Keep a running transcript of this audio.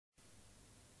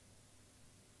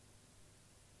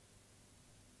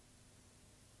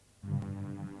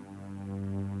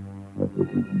Mayday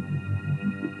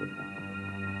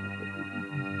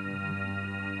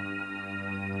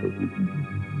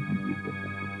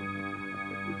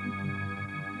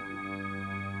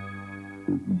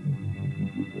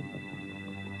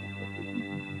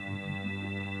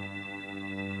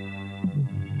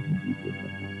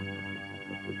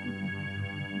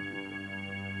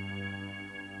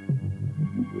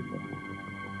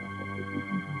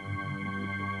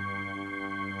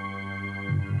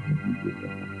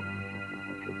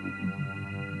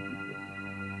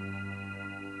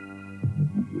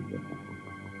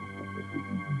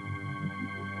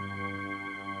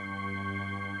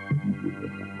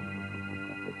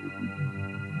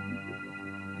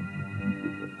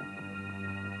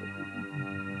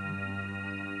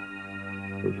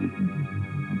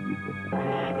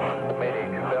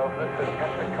 2000, this is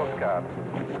Captain Coast Guard.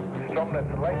 Stromness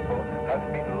lifeboat has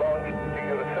been launched to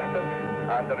your assistance,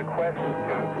 and a request to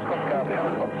Coast Guard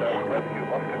helicopter rescue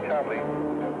Oscar Charlie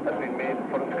has been made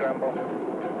for a scramble.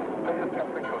 This is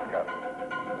Captain Coast Guard.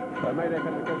 Mayday,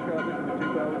 Captain Coast Guard, this is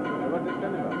 2000. What's it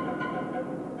standing by?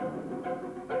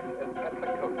 This is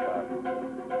Captain Coast Guard.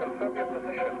 Confirm your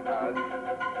position as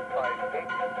 58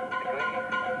 degrees,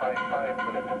 55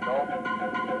 minutes north,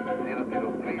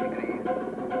 003 degrees,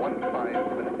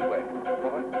 15 minutes west.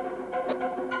 Over.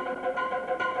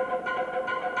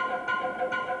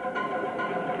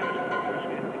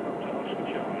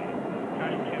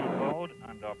 Casualty on board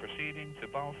and are proceeding to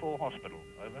Balfour Hospital.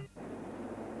 Over.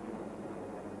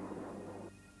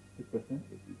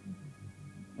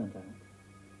 And out.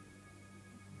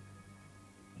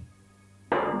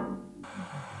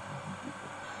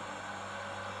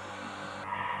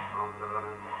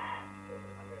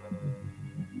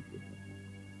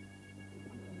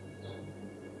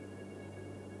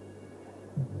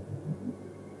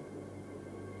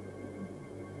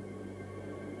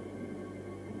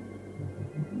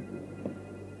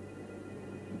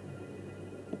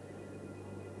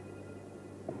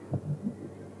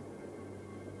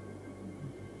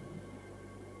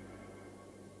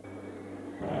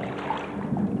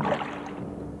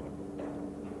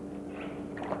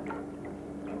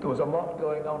 There was a lot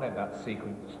going on in that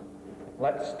sequence.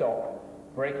 Let's stop,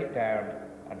 break it down,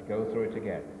 and go through it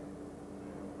again.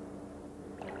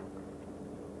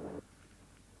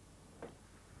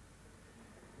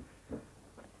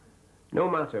 No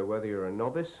matter whether you're a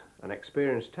novice, an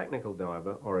experienced technical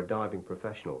diver, or a diving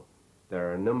professional, there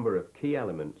are a number of key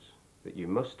elements that you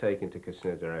must take into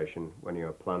consideration when you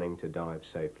are planning to dive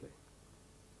safely.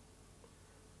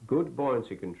 Good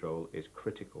buoyancy control is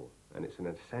critical, and it's an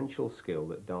essential skill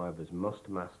that divers must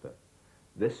master.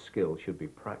 This skill should be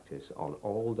practiced on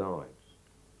all dives.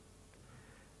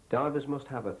 Divers must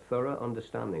have a thorough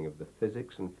understanding of the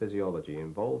physics and physiology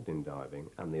involved in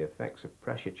diving and the effects of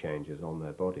pressure changes on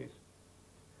their bodies.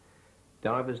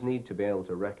 Divers need to be able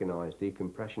to recognize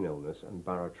decompression illness and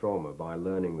barotrauma by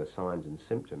learning the signs and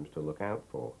symptoms to look out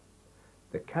for.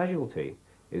 The casualty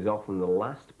is often the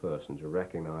last person to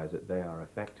recognize that they are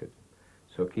affected,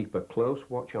 so keep a close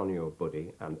watch on your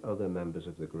buddy and other members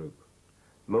of the group.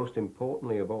 Most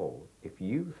importantly of all, if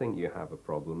you think you have a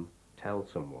problem, tell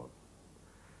someone.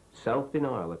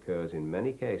 Self-denial occurs in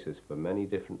many cases for many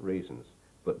different reasons,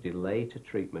 but delay to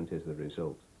treatment is the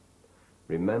result.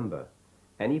 Remember,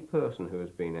 any person who has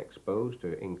been exposed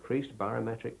to increased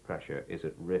barometric pressure is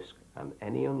at risk, and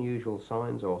any unusual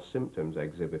signs or symptoms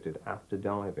exhibited after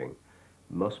diving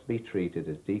must be treated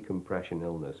as decompression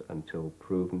illness until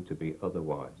proven to be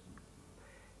otherwise.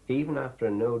 Even after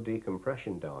a no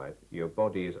decompression dive, your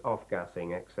body is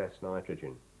off-gassing excess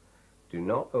nitrogen. Do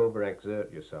not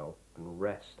overexert yourself and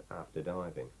rest after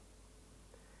diving.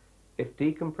 If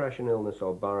decompression illness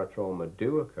or barotrauma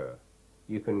do occur,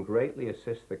 you can greatly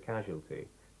assist the casualty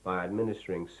by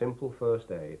administering simple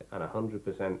first aid and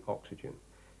 100% oxygen.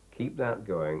 Keep that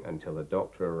going until a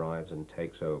doctor arrives and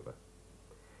takes over.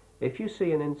 If you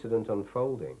see an incident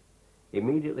unfolding,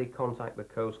 immediately contact the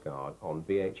Coast Guard on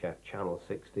VHF Channel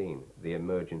 16, the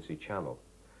emergency channel.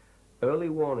 Early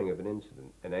warning of an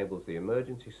incident enables the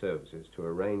emergency services to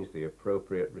arrange the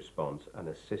appropriate response and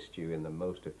assist you in the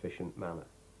most efficient manner.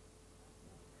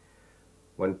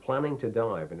 When planning to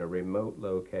dive in a remote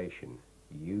location,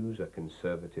 use a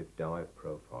conservative dive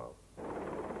profile.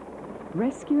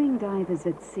 Rescuing divers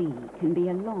at sea can be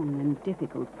a long and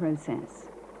difficult process.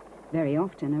 Very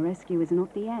often, a rescue is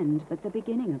not the end, but the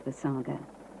beginning of the saga.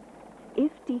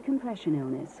 If decompression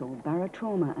illness or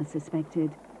barotrauma are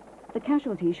suspected, the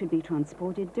casualty should be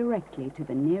transported directly to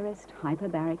the nearest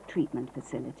hyperbaric treatment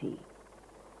facility.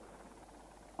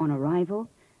 On arrival,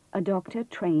 a doctor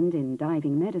trained in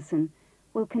diving medicine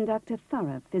will conduct a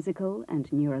thorough physical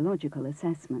and neurological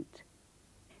assessment.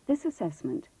 This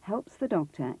assessment helps the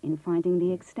doctor in finding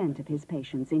the extent of his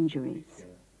patient's injuries.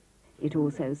 It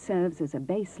also serves as a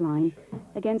baseline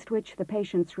against which the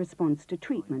patient's response to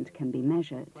treatment can be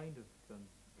measured.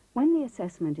 When the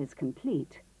assessment is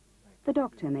complete, the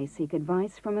doctor may seek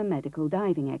advice from a medical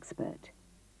diving expert,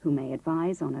 who may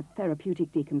advise on a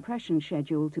therapeutic decompression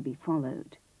schedule to be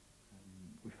followed.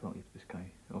 We felt this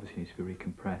guy obviously needs to be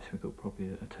recompressed. We thought probably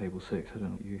a table 6. I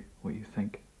don't know what you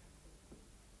think.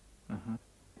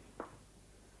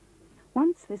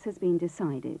 Once this has been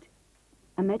decided,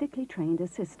 a medically trained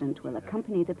assistant will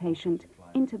accompany the patient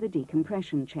into the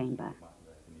decompression chamber.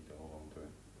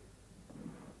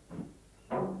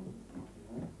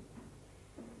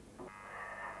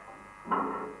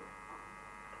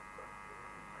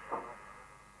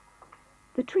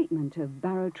 The treatment of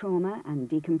barotrauma and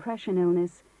decompression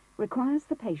illness requires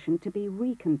the patient to be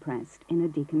recompressed in a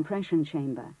decompression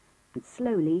chamber and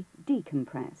slowly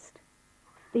decompressed.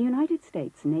 The United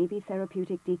States Navy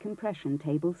Therapeutic Decompression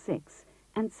Table 6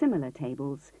 and similar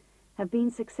tables have been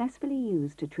successfully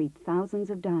used to treat thousands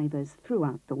of divers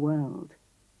throughout the world.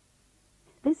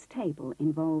 This table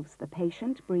involves the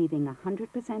patient breathing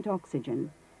 100%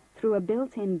 oxygen through a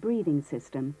built-in breathing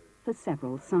system for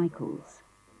several cycles.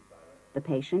 The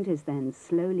patient is then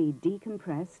slowly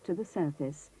decompressed to the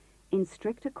surface in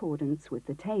strict accordance with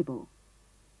the table.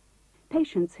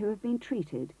 Patients who have been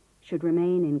treated should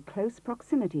remain in close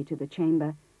proximity to the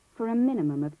chamber for a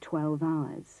minimum of 12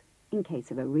 hours in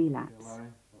case of a relapse.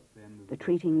 The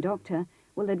treating doctor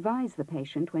will advise the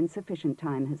patient when sufficient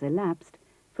time has elapsed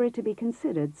for it to be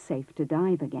considered safe to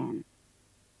dive again.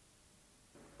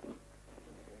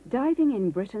 Diving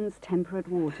in Britain's temperate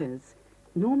waters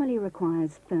normally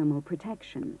requires thermal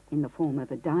protection in the form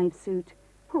of a dive suit,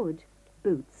 hood,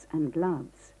 boots and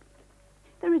gloves.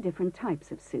 There are different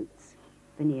types of suits.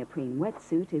 The neoprene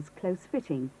wetsuit is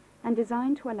close-fitting and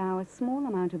designed to allow a small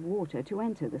amount of water to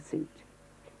enter the suit.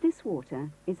 This water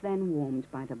is then warmed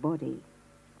by the body.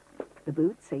 The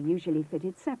boots are usually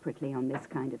fitted separately on this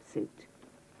kind of suit.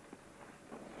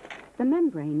 The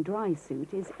membrane dry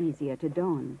suit is easier to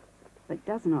don, but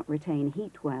does not retain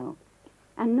heat well,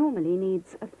 and normally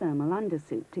needs a thermal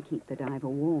undersuit to keep the diver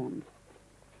warm.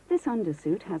 This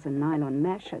undersuit has a nylon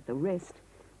mesh at the wrist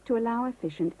to allow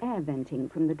efficient air venting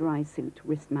from the dry suit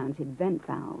wrist-mounted vent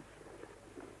valve.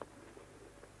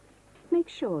 Make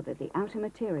sure that the outer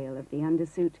material of the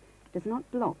undersuit does not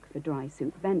block the dry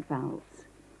suit vent valves,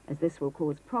 as this will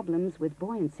cause problems with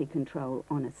buoyancy control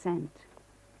on ascent.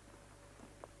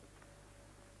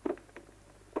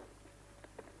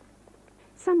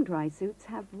 Some dry suits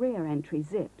have rear entry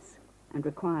zips and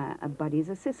require a buddy's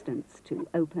assistance to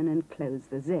open and close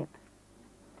the zip.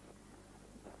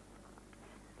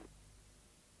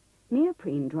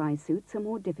 Neoprene dry suits are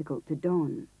more difficult to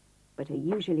don, but are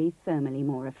usually thermally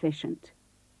more efficient.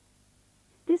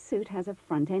 This suit has a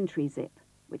front entry zip,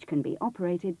 which can be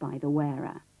operated by the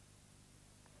wearer.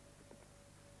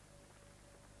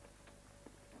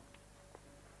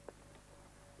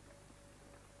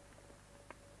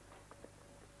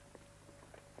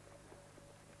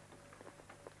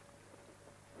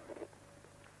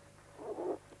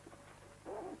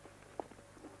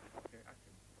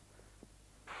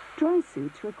 Dry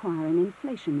suits require an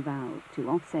inflation valve to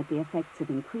offset the effects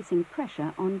of increasing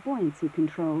pressure on buoyancy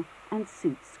control and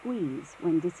suit squeeze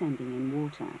when descending in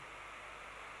water.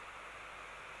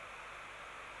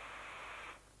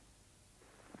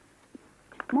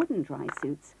 Modern dry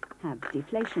suits have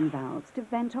deflation valves to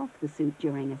vent off the suit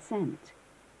during ascent.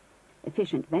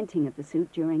 Efficient venting of the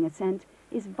suit during ascent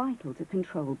is vital to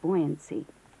control buoyancy.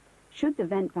 Should the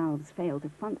vent valves fail to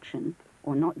function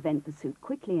or not vent the suit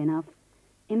quickly enough,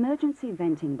 emergency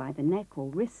venting by the neck or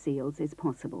wrist seals is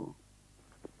possible.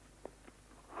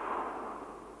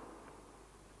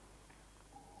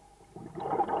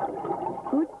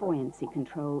 Good buoyancy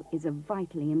control is a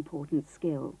vitally important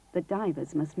skill that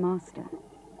divers must master.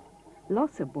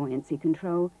 Loss of buoyancy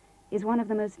control is one of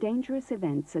the most dangerous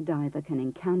events a diver can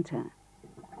encounter.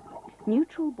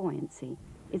 Neutral buoyancy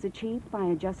is achieved by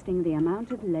adjusting the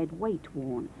amount of lead weight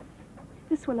worn.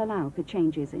 This will allow for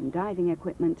changes in diving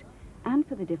equipment and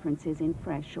for the differences in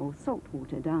fresh or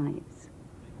saltwater dives.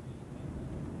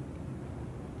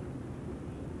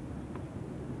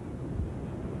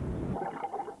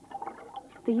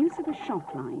 The use of a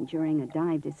shock line during a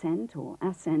dive descent or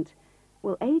ascent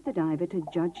will aid the diver to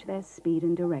judge their speed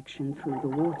and direction through the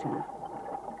water.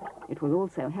 It will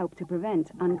also help to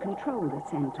prevent uncontrolled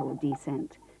ascent or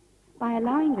descent by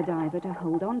allowing the diver to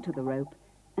hold on to the rope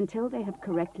until they have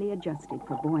correctly adjusted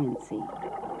for buoyancy.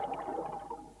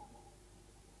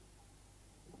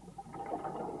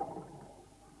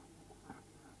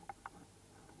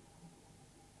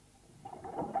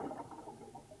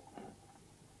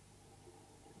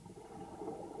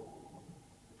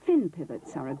 fin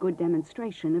pivots are a good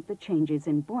demonstration of the changes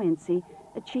in buoyancy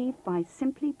achieved by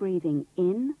simply breathing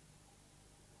in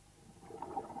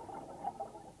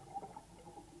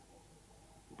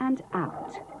and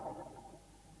out.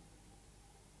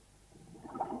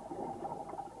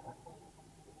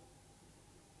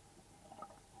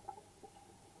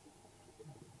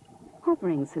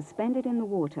 Hovering suspended in the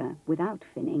water without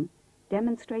finning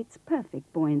demonstrates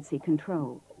perfect buoyancy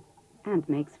control and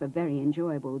makes for very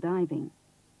enjoyable diving.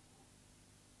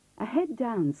 A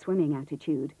head-down swimming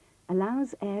attitude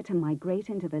allows air to migrate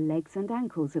into the legs and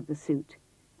ankles of the suit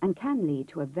and can lead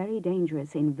to a very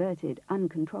dangerous inverted,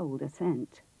 uncontrolled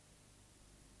ascent.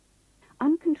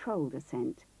 Uncontrolled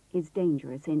ascent is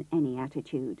dangerous in any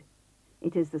attitude.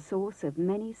 It is the source of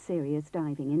many serious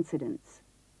diving incidents.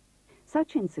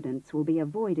 Such incidents will be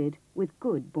avoided with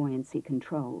good buoyancy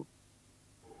control.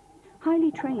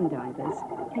 Highly trained divers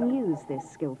can use this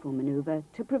skillful maneuver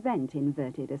to prevent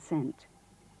inverted ascent.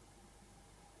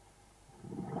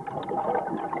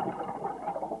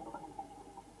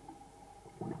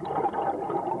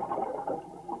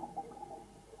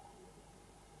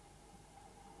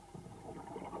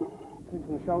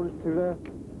 From the shoulders to there,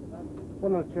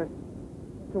 one on the chest,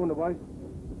 two on the waist,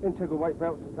 integral weight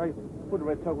belts, okay? Put the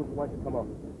red toggles, the weight to come off.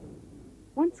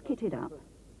 Once kitted up,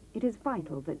 it is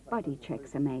vital that buddy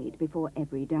checks are made before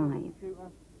every dive.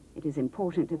 It is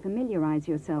important to familiarise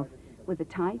yourself with the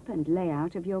type and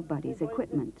layout of your buddy's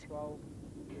equipment.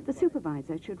 The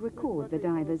supervisor should record the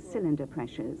diver's cylinder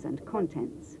pressures and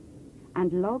contents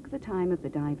and log the time of the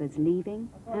divers leaving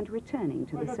and returning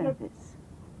to the surface.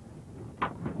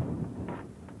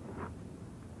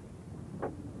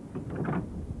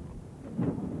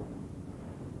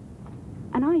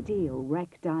 An ideal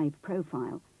wreck dive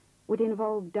profile would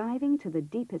involve diving to the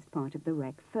deepest part of the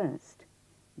wreck first,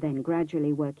 then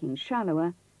gradually working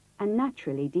shallower and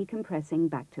naturally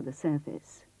decompressing back to the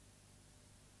surface.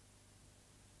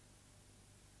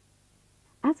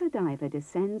 As a diver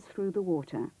descends through the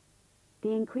water,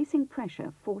 the increasing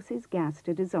pressure forces gas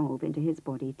to dissolve into his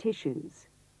body tissues.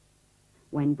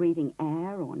 When breathing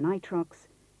air or nitrox,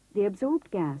 the absorbed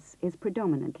gas is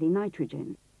predominantly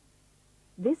nitrogen.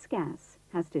 This gas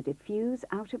has to diffuse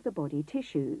out of the body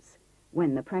tissues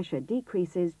when the pressure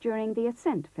decreases during the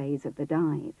ascent phase of the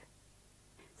dive.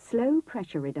 Slow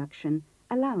pressure reduction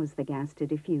allows the gas to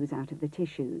diffuse out of the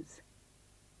tissues.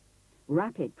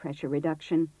 Rapid pressure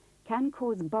reduction can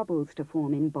cause bubbles to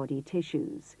form in body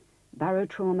tissues.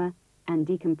 Barotrauma and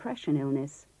decompression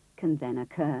illness can then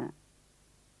occur.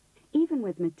 Even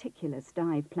with meticulous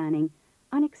dive planning,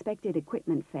 unexpected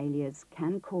equipment failures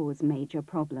can cause major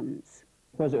problems.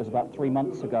 I suppose it was about 3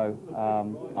 months ago.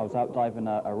 I was out diving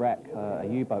a wreck, a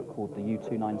U-boat called the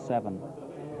U-297.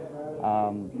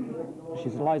 She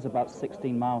lies about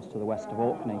 16 miles to the west of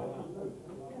Orkney.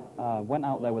 Went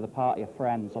out there with a party of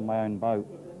friends on my own boat.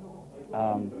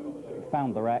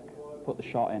 Found the wreck, put the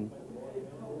shot in.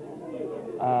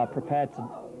 Prepared to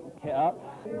hit up,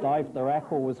 dived the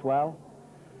wreck, all was well.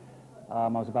 I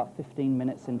was about 15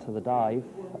 minutes into the dive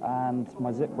and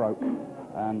my zip broke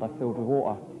and I filled with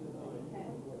water,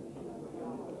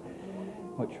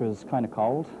 which was kind of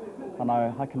cold, and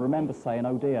I can remember saying,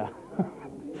 oh dear.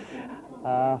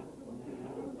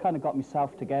 Kind of got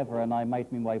myself together and I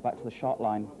made my way back to the shot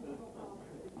line.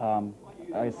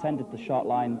 I ascended the shot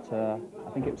line to, I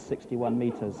think it was 61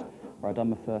 metres, where I'd done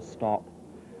my first stop.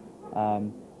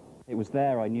 It was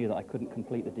there I knew that I couldn't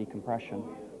complete the decompression.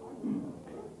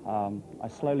 I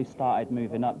slowly started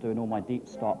moving up, doing all my deep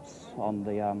stops on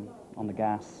the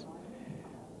gas.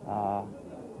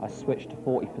 I switched to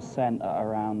 40% at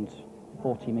around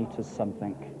 40 metres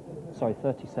something. Sorry,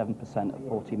 37% at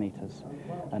 40 metres,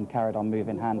 and carried on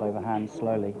moving hand over hand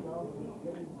slowly.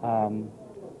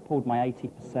 Pulled my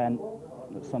 80%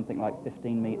 at something like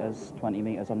 15 metres, 20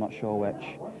 metres, I'm not sure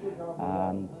which.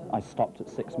 I stopped at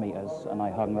 6 metres and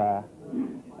I hung there,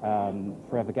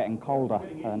 forever getting colder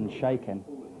and shaking.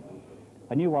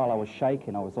 I knew while I was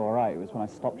shaking I was all right. It was when I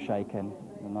stopped shaking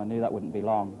and I knew that wouldn't be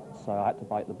long, so I had to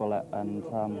bite the bullet and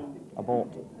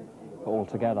abort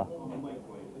altogether.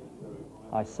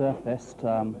 I surfaced,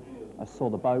 I saw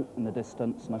the boat in the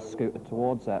distance and I scooted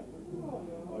towards it.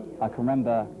 I can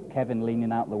remember Kevin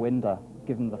leaning out the window,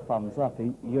 giving the thumbs up.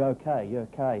 You okay? You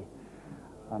okay?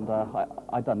 And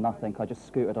I'd done nothing. I just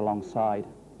scooted alongside.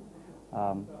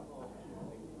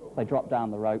 They dropped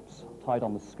down the ropes, tied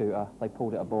on the scooter. They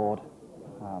pulled it aboard.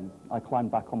 I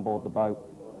climbed back on board the boat.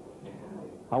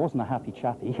 I wasn't a happy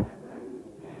chappy.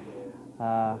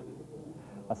 I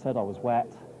said I was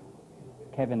wet.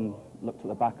 Kevin looked at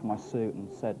the back of my suit and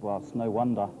said, well, it's no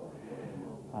wonder.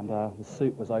 And the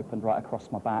suit was opened right across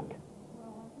my back.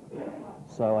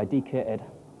 So I dekitted.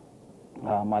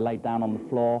 I laid down on the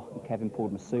floor, and Kevin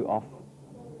pulled my suit off,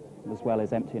 as well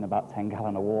as emptying about 10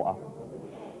 gallons of water.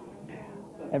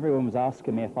 Everyone was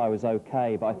asking me if I was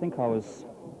okay, but I think I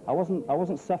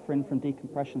wasn't suffering from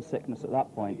decompression sickness at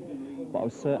that point, but I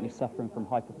was certainly suffering from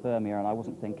hypothermia, and I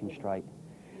wasn't thinking straight.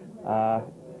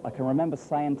 I can remember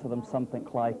saying to them something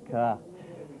like,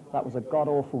 that was a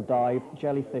god-awful dive,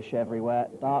 jellyfish everywhere,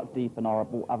 dark, deep and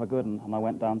horrible, have a good one. And I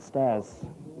went downstairs,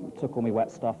 took all my wet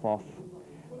stuff off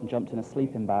and jumped in a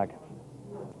sleeping bag.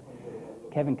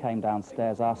 Kevin came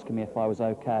downstairs asking me if I was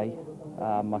okay.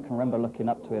 I can remember looking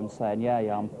up to him saying, yeah,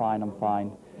 I'm fine,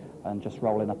 and just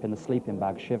rolling up in the sleeping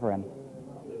bag, shivering.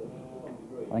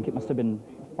 I think it must have been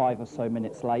 5 or so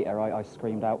minutes later I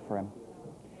screamed out for him.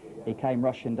 He came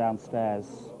rushing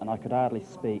downstairs, and I could hardly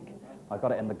speak. I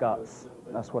got it in the guts.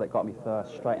 That's what it got me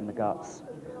first, straight in the guts.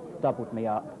 Doubled me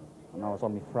up, and I was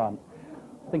on my front.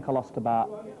 I think I lost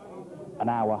about an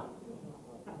hour,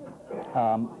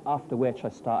 after which I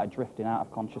started drifting out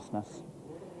of consciousness,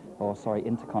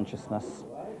 into consciousness.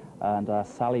 And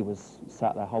Sally was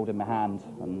sat there holding my hand,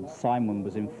 and Simon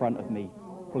was in front of me,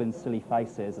 pulling silly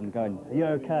faces and going, "Are you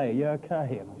okay? Are you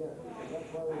okay?" And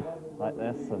like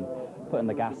this, and putting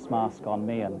the gas mask on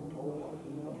me and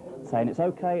saying, it's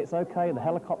okay, the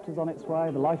helicopter's on its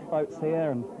way, the lifeboat's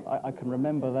here. And I can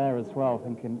remember there as well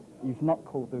thinking, you've not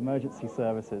called the emergency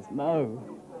services. No.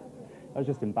 I was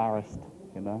just embarrassed,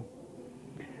 you know.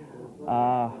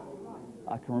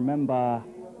 I can remember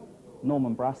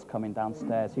Norman Brass coming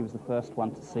downstairs. He was the first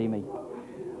one to see me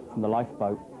from the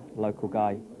lifeboat, local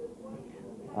guy.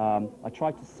 I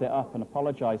tried to sit up and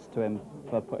apologise to him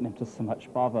for putting him to so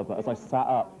much bother, but as I sat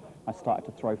up, I started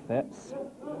to throw fits.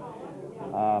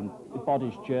 Your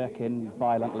body's jerking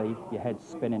violently, your head's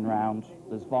spinning round,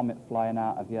 there's vomit flying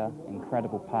out of you,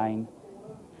 incredible pain.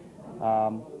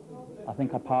 I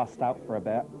think I passed out for a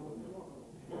bit,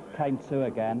 came to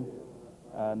again,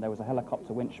 and there was a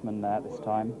helicopter winchman there this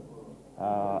time.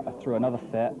 I threw another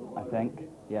fit, I think.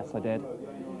 Yes, I did.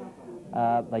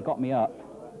 They got me up.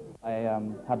 I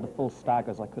had the full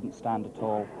staggers, I couldn't stand at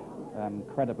all.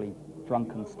 Incredibly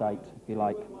drunken state, if you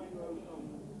like.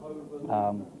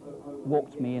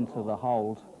 Walked me into the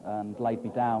hold and laid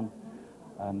me down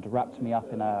and wrapped me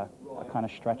up in a kind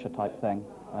of stretcher type thing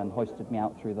and hoisted me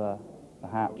out through the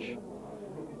hatch.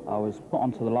 I was put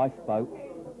onto the lifeboat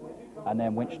and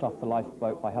then winched off the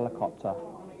lifeboat by helicopter.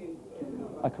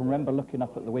 I can remember looking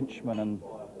up at the winchman and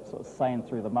sort of saying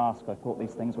through the mask, I thought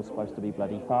these things were supposed to be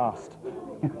bloody fast.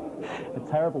 A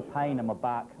terrible pain in my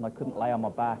back, and I couldn't lay on my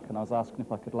back, and I was asking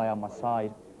if I could lay on my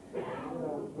side.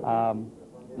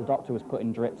 The doctor was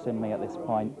putting drips in me at this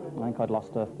point. I think I'd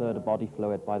lost a third of body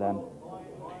fluid by then.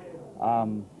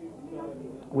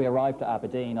 We arrived at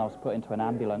Aberdeen. I was put into an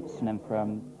ambulance, and then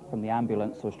from the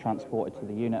ambulance I was transported to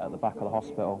the unit at the back of the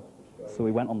hospital. So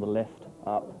we went on the lift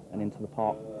up and into the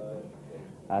pot,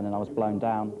 and then I was blown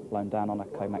down on a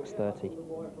Comex 30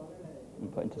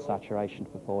 and put into saturation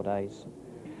for 4 days.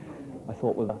 I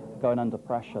thought with going under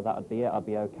pressure that would be it, I'd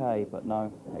be okay, but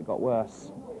no, it got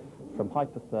worse. From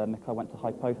hypothermic, I went to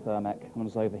hypothermic and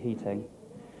was overheating,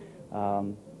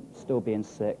 still being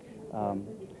sick.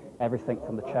 Everything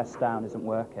from the chest down isn't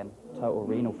working, total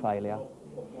renal failure.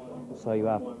 So you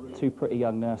have 2 pretty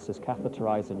young nurses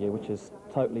catheterising you, which is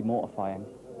totally mortifying.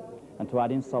 And to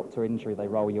add insult to injury, they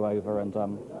roll you over and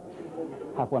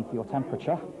have one for your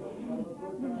temperature.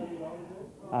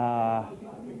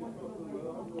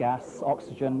 Gas,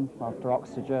 oxygen after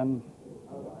oxygen.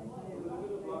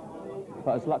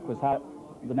 But as luck was had,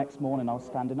 the next morning I was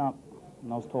standing up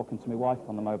and I was talking to my wife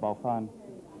on the mobile phone.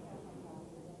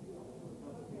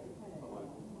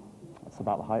 That's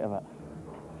about the height of it.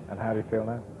 And how do you feel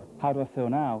now? How do I feel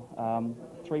now?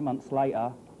 3 months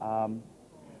later,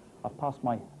 I've passed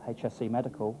my HSE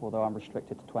medical, although I'm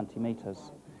restricted to 20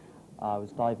 metres. I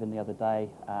was diving the other day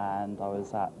and I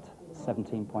was at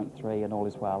 17.3 and all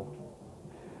is well.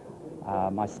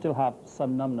 I still have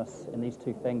some numbness in these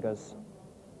 2 fingers,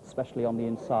 especially on the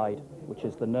inside, which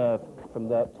is the nerve from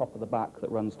the top of the back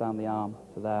that runs down the arm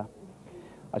to there.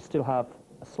 I still have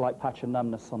a slight patch of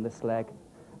numbness on this leg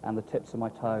and the tips of my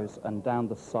toes, and down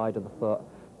the side of the foot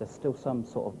there's still some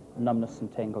sort of numbness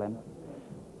and tingling.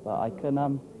 But I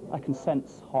can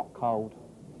sense hot, cold,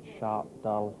 sharp,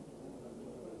 dull.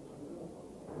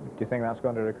 Do you think that's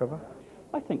going to recover?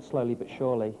 I think slowly but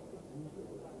surely,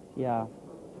 yeah.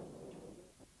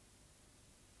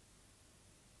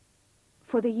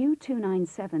 For the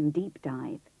U-297 deep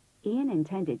dive, Ian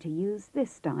intended to use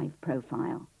this dive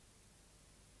profile.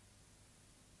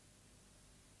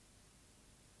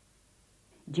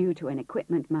 Due to an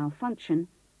equipment malfunction,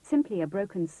 simply a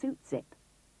broken suit zip,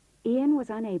 Ian was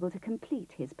unable to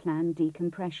complete his planned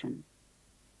decompression.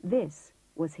 This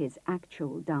was his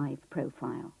actual dive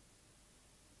profile.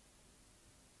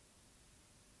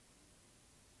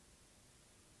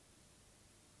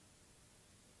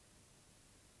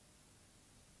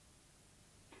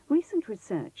 Recent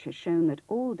research has shown that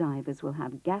all divers will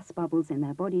have gas bubbles in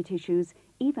their body tissues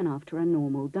even after a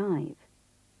normal dive.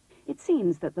 It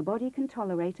seems that the body can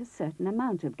tolerate a certain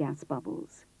amount of gas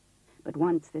bubbles, but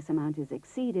once this amount is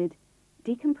exceeded,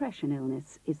 decompression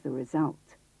illness is the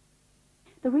result.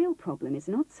 The real problem is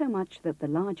not so much that the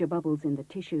larger bubbles in the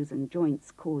tissues and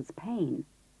joints cause pain,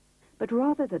 but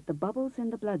rather that the bubbles in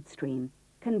the bloodstream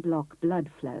can block blood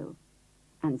flow,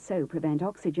 and so prevent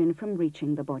oxygen from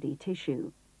reaching the body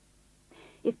tissue.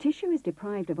 If tissue is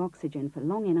deprived of oxygen for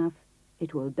long enough,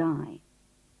 it will die.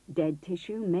 Dead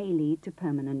tissue may lead to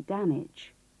permanent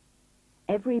damage.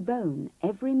 Every bone,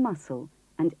 every muscle,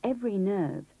 and every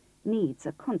nerve needs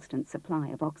a constant supply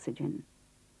of oxygen.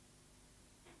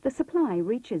 The supply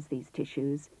reaches these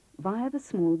tissues via the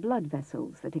small blood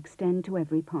vessels that extend to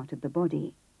every part of the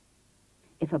body.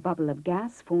 If a bubble of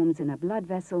gas forms in a blood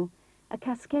vessel, a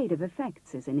cascade of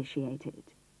effects is initiated.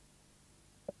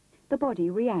 The body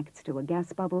reacts to a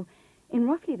gas bubble in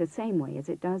roughly the same way as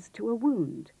it does to a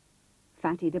wound.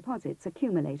 Fatty deposits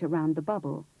accumulate around the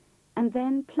bubble, and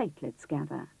then platelets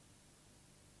gather.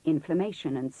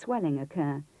 Inflammation and swelling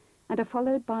occur, and are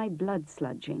followed by blood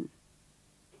sludging.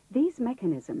 These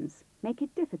mechanisms make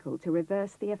it difficult to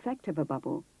reverse the effect of a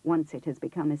bubble once it has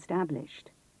become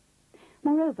established.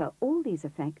 Moreover, all these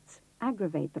effects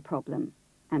aggravate the problem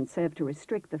and serve to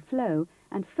restrict the flow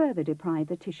and further deprive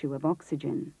the tissue of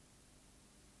oxygen.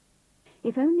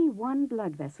 If only one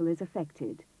blood vessel is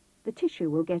affected, the tissue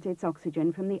will get its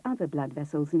oxygen from the other blood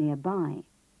vessels nearby.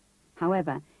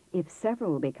 However, if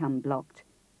several become blocked,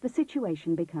 the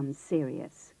situation becomes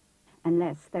serious.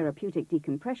 Unless therapeutic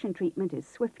decompression treatment is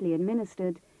swiftly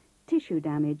administered, tissue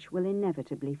damage will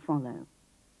inevitably follow.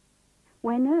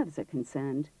 Where nerves are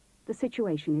concerned, the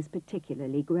situation is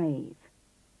particularly grave.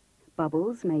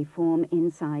 Bubbles may form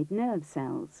inside nerve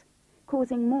cells,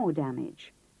 causing more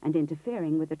damage and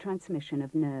interfering with the transmission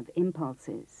of nerve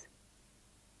impulses.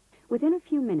 Within a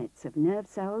few minutes of nerve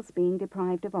cells being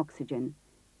deprived of oxygen,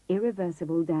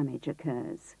 irreversible damage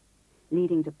occurs,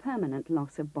 leading to permanent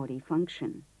loss of body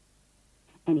function.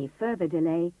 Any further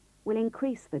delay will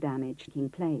increase the damage taking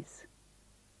place.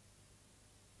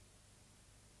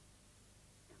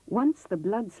 Once the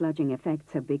blood sludging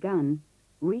effects have begun,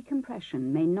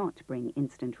 recompression may not bring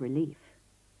instant relief.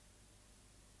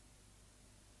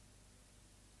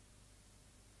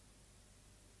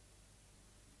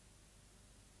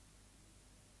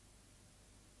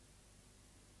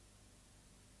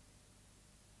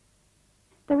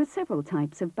 There are several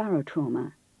types of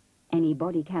barotrauma. Any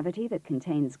body cavity that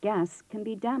contains gas can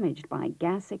be damaged by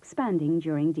gas expanding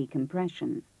during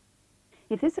decompression.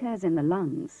 If this occurs in the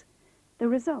lungs, the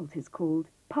result is called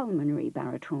pulmonary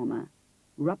barotrauma,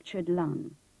 ruptured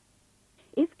lung.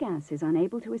 If gas is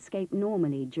unable to escape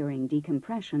normally during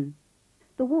decompression,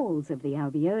 the walls of the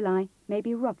alveoli may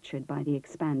be ruptured by the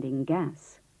expanding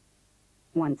gas.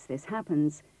 Once this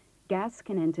happens, gas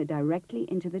can enter directly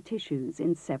into the tissues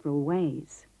in several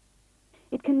ways.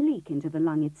 It can leak into the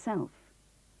lung itself.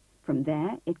 From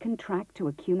there, it can track to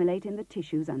accumulate in the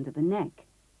tissues under the neck,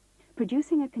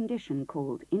 producing a condition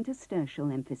called interstitial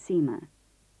emphysema.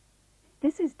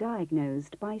 This is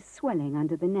diagnosed by swelling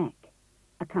under the neck,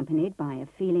 accompanied by a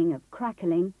feeling of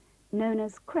crackling known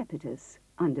as crepitus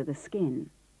under the skin.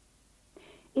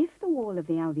 If the wall of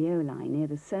the alveoli near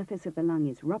the surface of the lung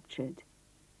is ruptured,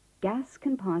 gas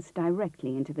can pass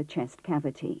directly into the chest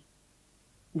cavity.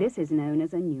 This is known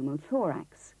as a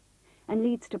pneumothorax and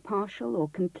leads to partial or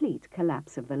complete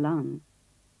collapse of the lung.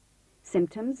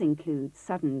 Symptoms include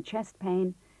sudden chest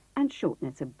pain and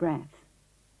shortness of breath.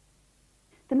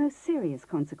 The most serious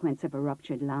consequence of a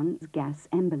ruptured lung is gas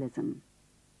embolism.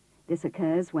 This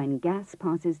occurs when gas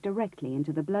passes directly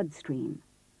into the bloodstream.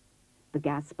 The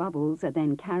gas bubbles are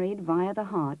then carried via the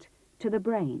heart to the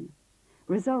brain,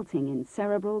 resulting in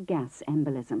cerebral gas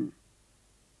embolism.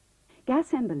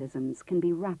 Gas embolisms can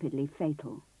be rapidly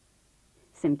fatal.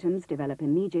 Symptoms develop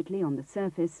immediately on the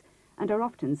surface and are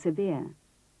often severe.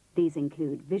 These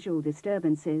include visual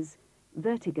disturbances,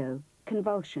 vertigo,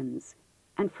 convulsions,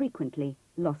 and frequently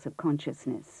loss of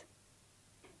consciousness.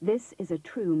 This is a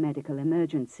true medical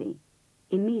emergency.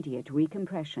 Immediate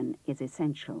recompression is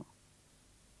essential.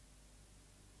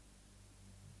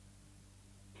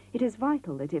 It is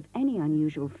vital that if any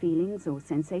unusual feelings or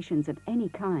sensations of any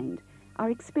kind are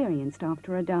experienced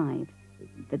after a dive,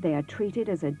 that they are treated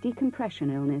as a decompression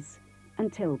illness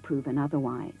until proven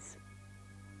otherwise.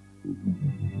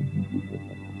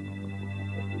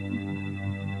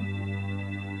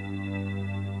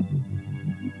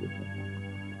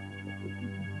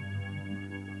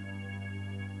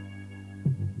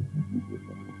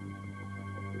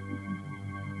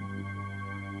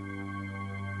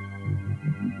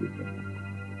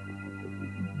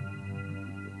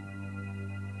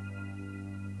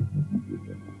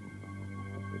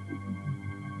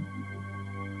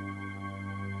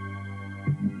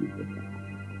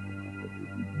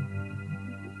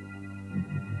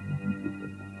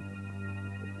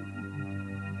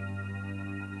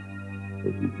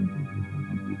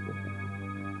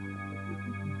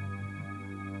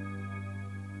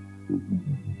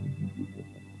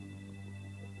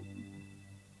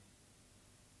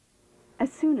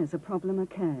 As soon as a problem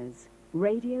occurs,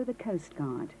 radio the Coast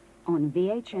Guard on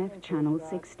VHF Channel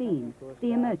 16,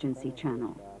 the emergency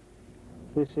channel.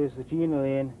 This is the Gina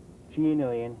Lane, Gina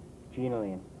Lane, Gina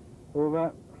Lane.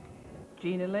 Over.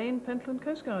 Gina Lane, Pentland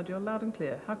Coast Guard, you're loud and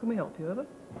clear. How can we help you, over?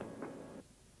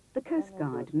 The Coast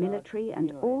Guard, military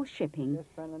and all shipping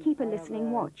keep a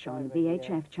listening watch on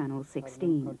VHF Channel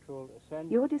 16.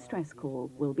 Your distress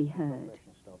call will be heard.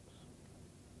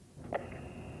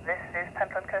 This is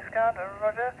Pentland Coast Guard,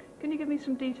 roger. Can you give me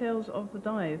some details of the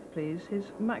dive, please? His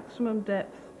maximum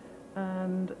depth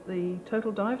and the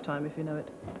total dive time, if you know it.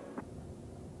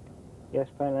 Yes,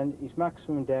 Penland, his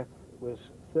maximum depth was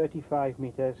 35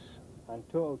 metres and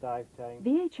total dive time.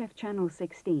 VHF Channel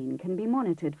 16 can be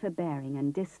monitored for bearing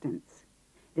and distance.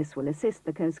 This will assist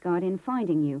the Coast Guard in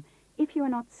finding you if you are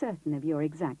not certain of your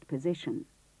exact position.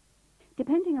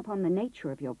 Depending upon the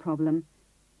nature of your problem,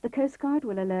 the Coast Guard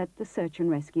will alert the search and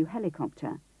rescue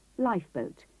helicopter,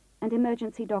 lifeboat, and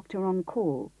emergency doctor on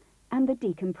call, and the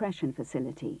decompression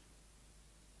facility.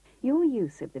 Your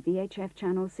use of the VHF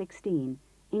Channel 16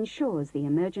 ensures the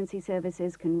emergency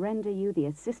services can render you the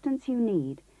assistance you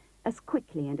need as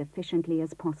quickly and efficiently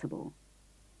as possible.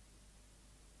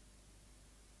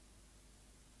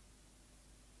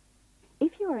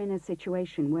 If you are in a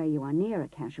situation where you are near a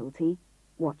casualty,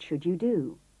 what should you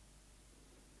do?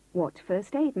 What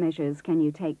first aid measures can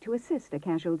you take to assist a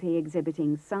casualty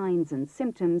exhibiting signs and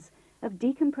symptoms of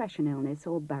decompression illness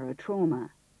or barotrauma?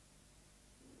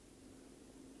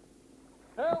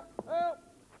 Help! Help!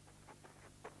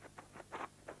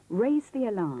 Raise the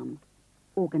alarm.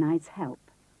 Organise help.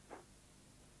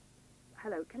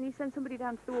 Hello, can you send somebody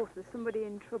down to the water? There's somebody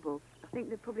in trouble. I think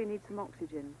they probably need some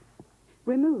oxygen.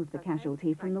 Remove the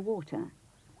casualty from the water.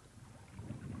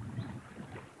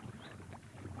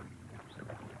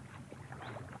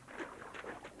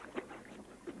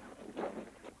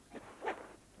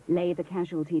 Lay the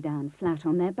casualty down flat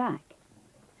on their back.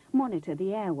 Monitor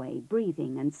the airway,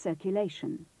 breathing and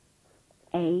circulation.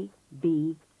 A,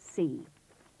 B, C.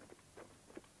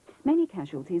 Many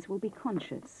casualties will be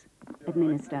conscious.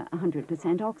 Administer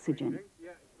 100% oxygen.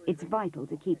 It's vital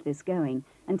to keep this going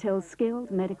until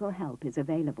skilled medical help is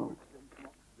available.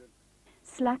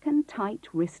 Slacken tight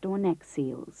wrist or neck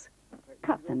seals.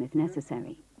 Cut them if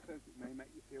necessary.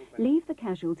 Leave the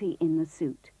casualty in the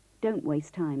suit. Don't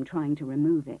waste time trying to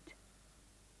remove it.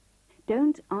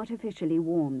 Don't artificially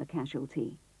warm the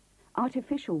casualty.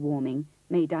 Artificial warming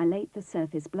may dilate the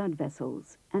surface blood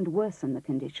vessels and worsen the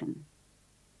condition.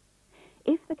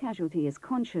 If the casualty is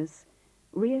conscious,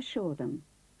 reassure them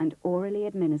and orally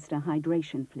administer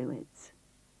hydration fluids.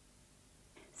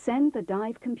 Send the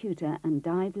dive computer and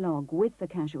dive log with the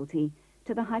casualty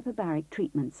to the hyperbaric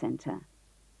treatment center.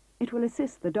 It will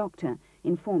assist the doctor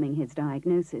in forming his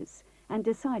diagnosis and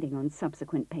deciding on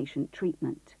subsequent patient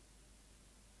treatment.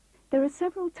 There are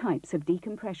several types of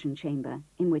decompression chamber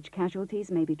in which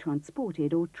casualties may be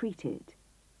transported or treated.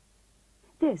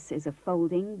 This is a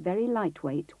folding, very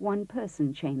lightweight,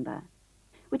 one-person chamber,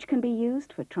 which can be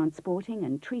used for transporting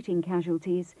and treating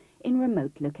casualties in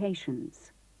remote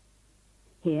locations.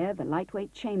 Here, the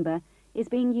lightweight chamber is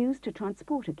being used to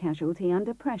transport a casualty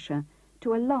under pressure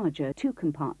to a larger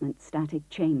two-compartment static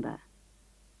chamber.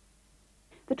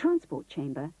 The transport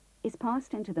chamber is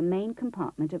passed into the main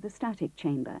compartment of the static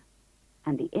chamber,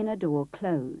 and the inner door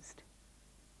closed.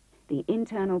 The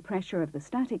internal pressure of the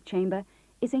static chamber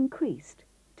is increased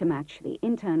to match the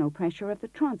internal pressure of the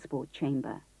transport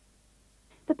chamber.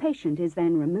 The patient is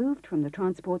then removed from the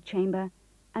transport chamber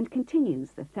and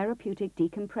continues the therapeutic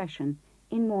decompression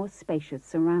in more spacious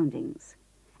surroundings,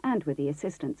 and with the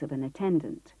assistance of an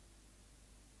attendant.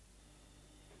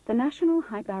 The National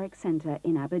Hyperbaric Centre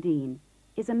in Aberdeen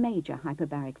is a major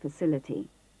hyperbaric facility.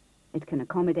 It can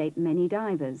accommodate many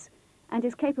divers and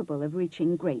is capable of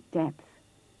reaching great depth.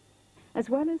 As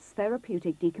well as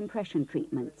therapeutic decompression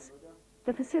treatments,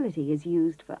 The facility is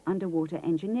used for underwater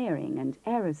engineering and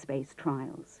aerospace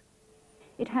trials.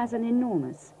 It has an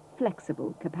enormous,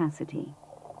 flexible capacity.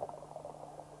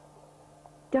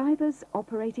 Divers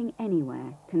operating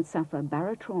anywhere can suffer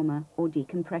barotrauma or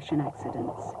decompression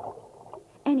accidents.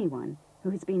 Anyone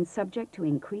who has been subject to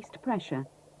increased pressure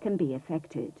can be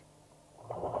affected.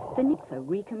 The need for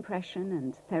recompression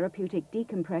and therapeutic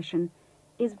decompression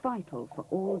is vital for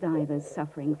all divers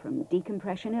suffering from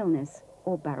decompression illness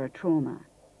or barotrauma.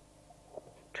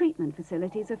 Treatment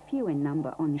facilities are few in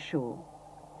number on shore,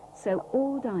 so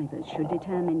all divers should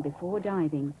determine before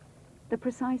diving the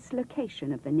precise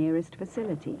location of the nearest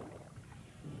facility.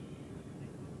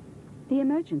 The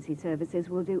emergency services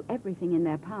will do everything in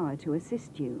their power to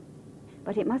assist you,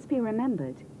 but it must be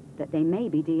remembered that they may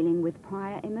be dealing with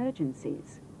prior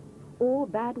emergencies, or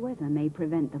bad weather may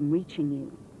prevent them reaching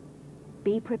you.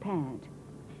 Be prepared.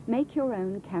 Make your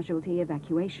own casualty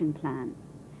evacuation plan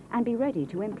and be ready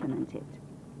to implement it.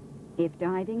 If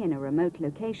diving in a remote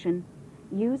location,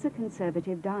 use a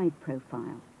conservative dive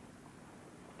profile.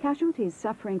 Casualties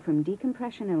suffering from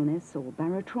decompression illness or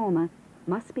barotrauma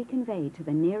must be conveyed to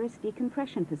the nearest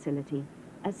decompression facility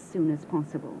as soon as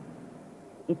possible.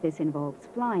 If this involves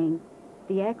flying,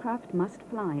 the aircraft must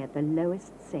fly at the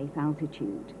lowest safe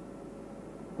altitude.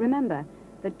 Remember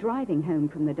that driving home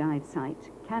from the dive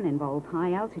site can involve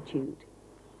high altitude.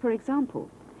 For example,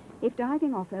 if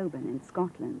diving off Oban in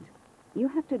Scotland, you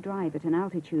have to drive at an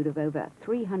altitude of over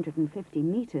 350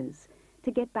 meters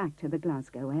to get back to the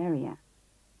Glasgow area.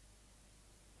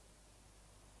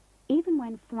 Even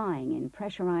when flying in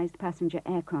pressurized passenger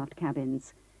aircraft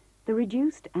cabins, the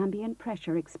reduced ambient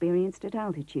pressure experienced at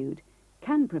altitude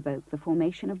can provoke the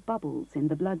formation of bubbles in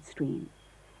the bloodstream,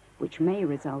 which may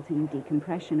result in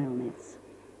decompression illness.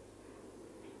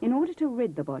 In order to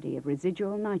rid the body of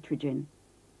residual nitrogen,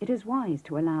 it is wise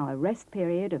to allow a rest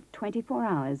period of 24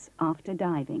 hours after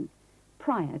diving,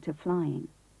 prior to flying.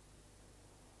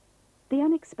 The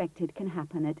unexpected can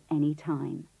happen at any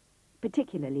time,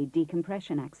 particularly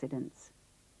decompression accidents.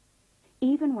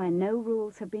 Even where no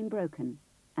rules have been broken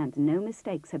and no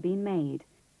mistakes have been made,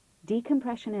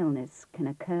 decompression illness can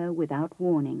occur without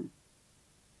warning.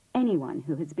 Anyone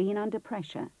who has been under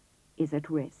pressure is at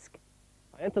risk.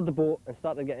 I entered the boat and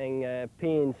started getting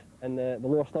pains in the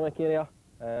lower stomach area.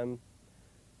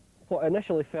 What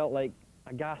initially felt like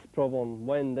a gas problem,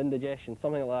 wind, indigestion,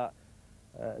 something like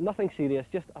that. Nothing serious,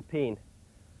 just a pain.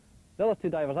 The other two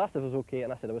divers asked if it was okay,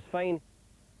 and I said it was fine.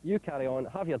 You carry on,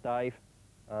 have your dive,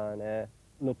 and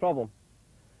no problem.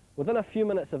 Within a few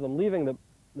minutes of them leaving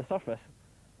the surface,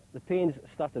 the pains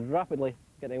started rapidly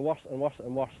getting worse and worse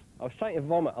and worse. I was trying to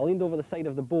vomit. I leaned over the side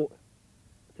of the boat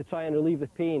to try and relieve the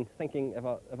pain, thinking if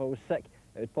I was sick,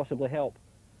 it would possibly help.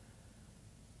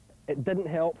 It didn't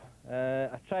help.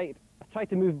 I tried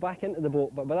to move back into the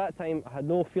boat, but by that time I had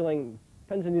no feeling,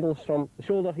 pins and needles from the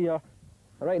shoulder here,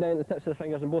 right down to the tips of the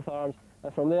fingers in both arms,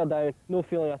 and from there down, no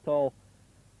feeling at all.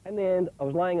 In the end, I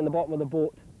was lying in the bottom of the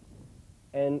boat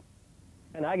in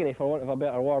agony, for want of a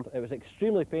better word. It was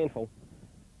extremely painful.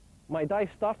 My dive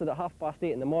started at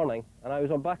 8:30 in the morning, and I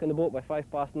was back on the boat by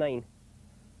 9:05.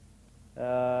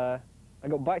 I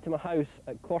got back to my house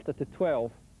at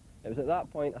 11:45. It was at that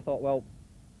point I thought, well,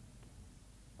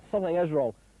 something is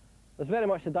wrong. There's very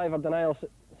much a diver denial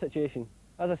situation.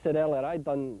 As I said earlier, I'd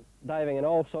done diving in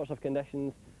all sorts of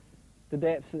conditions, to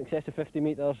depths in excess of 50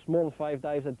 metres, more than 5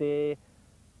 dives a day.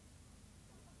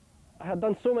 I had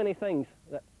done so many things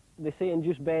that they say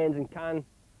induce bends and can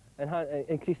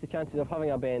increase the chances of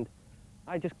having a bend.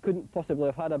 I just couldn't possibly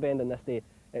have had a bend on this day.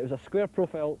 It was a square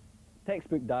profile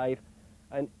textbook dive,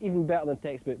 and even better than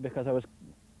textbook because I was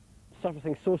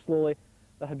surfacing so slowly.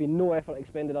 There had been no effort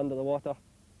expended under the water.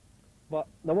 But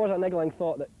there was a niggling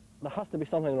thought that there has to be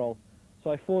something wrong.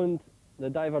 So I phoned the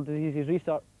Diver Diseases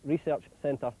Research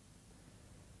Centre.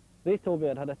 They told me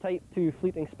I'd had a type 2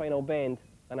 fleeting spinal bend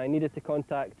and I needed to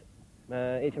contact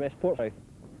HMS Portsmouth.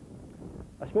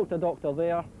 I spoke to a doctor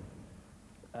there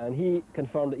and he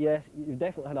confirmed that yes, you've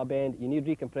definitely had a bend, you need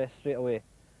recompress straight away.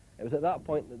 It was at that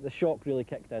point that the shock really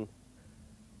kicked in.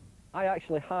 I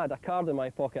actually had a card in my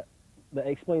pocket that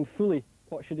explained fully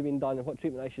what should have been done and what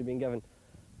treatment I should have been given.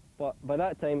 But by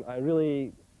that time, I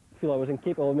really feel I was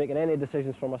incapable of making any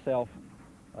decisions for myself.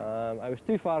 I was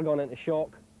too far gone into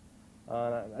shock,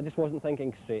 and I just wasn't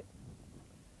thinking straight.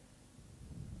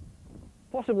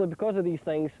 Possibly because of these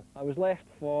things, I was left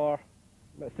for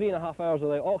about 3.5 hours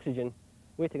without oxygen,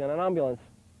 waiting on an ambulance.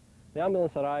 The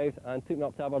ambulance arrived and took me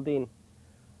up to Aberdeen.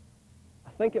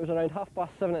 I think it was around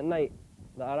 7:30 at night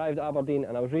that I arrived at Aberdeen,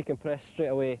 and I was recompressed straight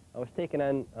away. I was taken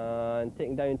in and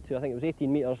taken down to, I think it was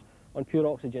 18 metres on pure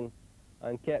oxygen,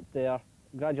 and kept there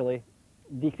gradually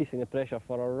decreasing the pressure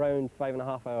for around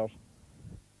 5.5 hours.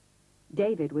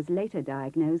 David was later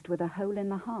diagnosed with a hole in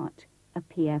the heart, a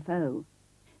PFO.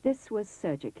 This was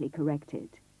surgically corrected.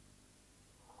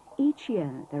 Each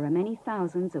year, there are many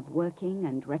thousands of working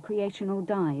and recreational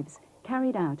dives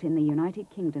carried out in the United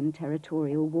Kingdom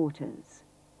territorial waters.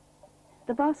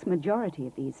 The vast majority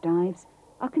of these dives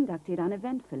are conducted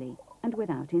uneventfully and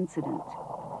without incident.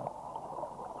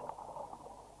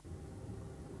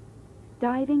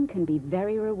 Diving can be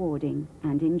very rewarding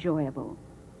and enjoyable,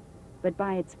 but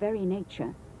by its very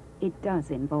nature, it does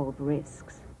involve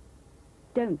risks.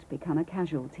 Don't become a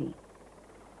casualty.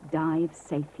 Dive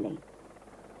safely.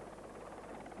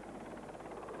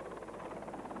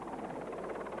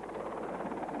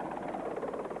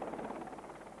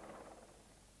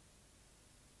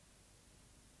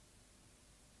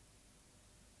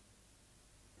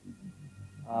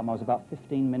 I was about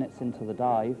 15 minutes into the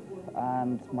dive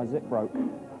and my zip broke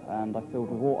and I filled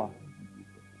with water.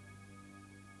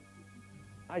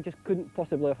 I just couldn't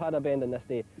possibly have had a bend in this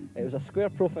day. It was a square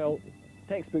profile,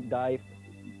 textbook dive.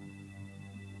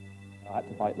 I had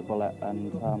to bite the bullet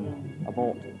and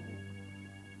abort. It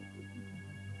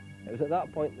was at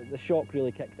that point that the shock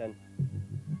really kicked in.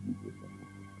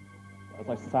 As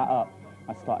I sat up,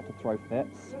 I started to throw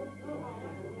fits.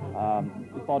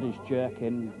 Your body's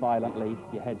jerking violently,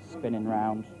 your head's spinning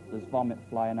round, there's vomit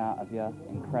flying out of you,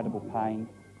 incredible pain.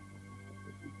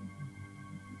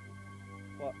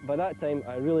 But by that time,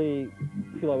 I really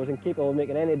feel I was incapable of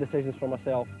making any decisions for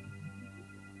myself.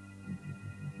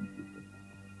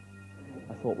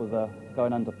 I thought with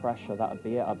going under pressure, that'd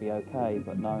be it, I'd be okay,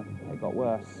 but no, it got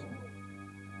worse.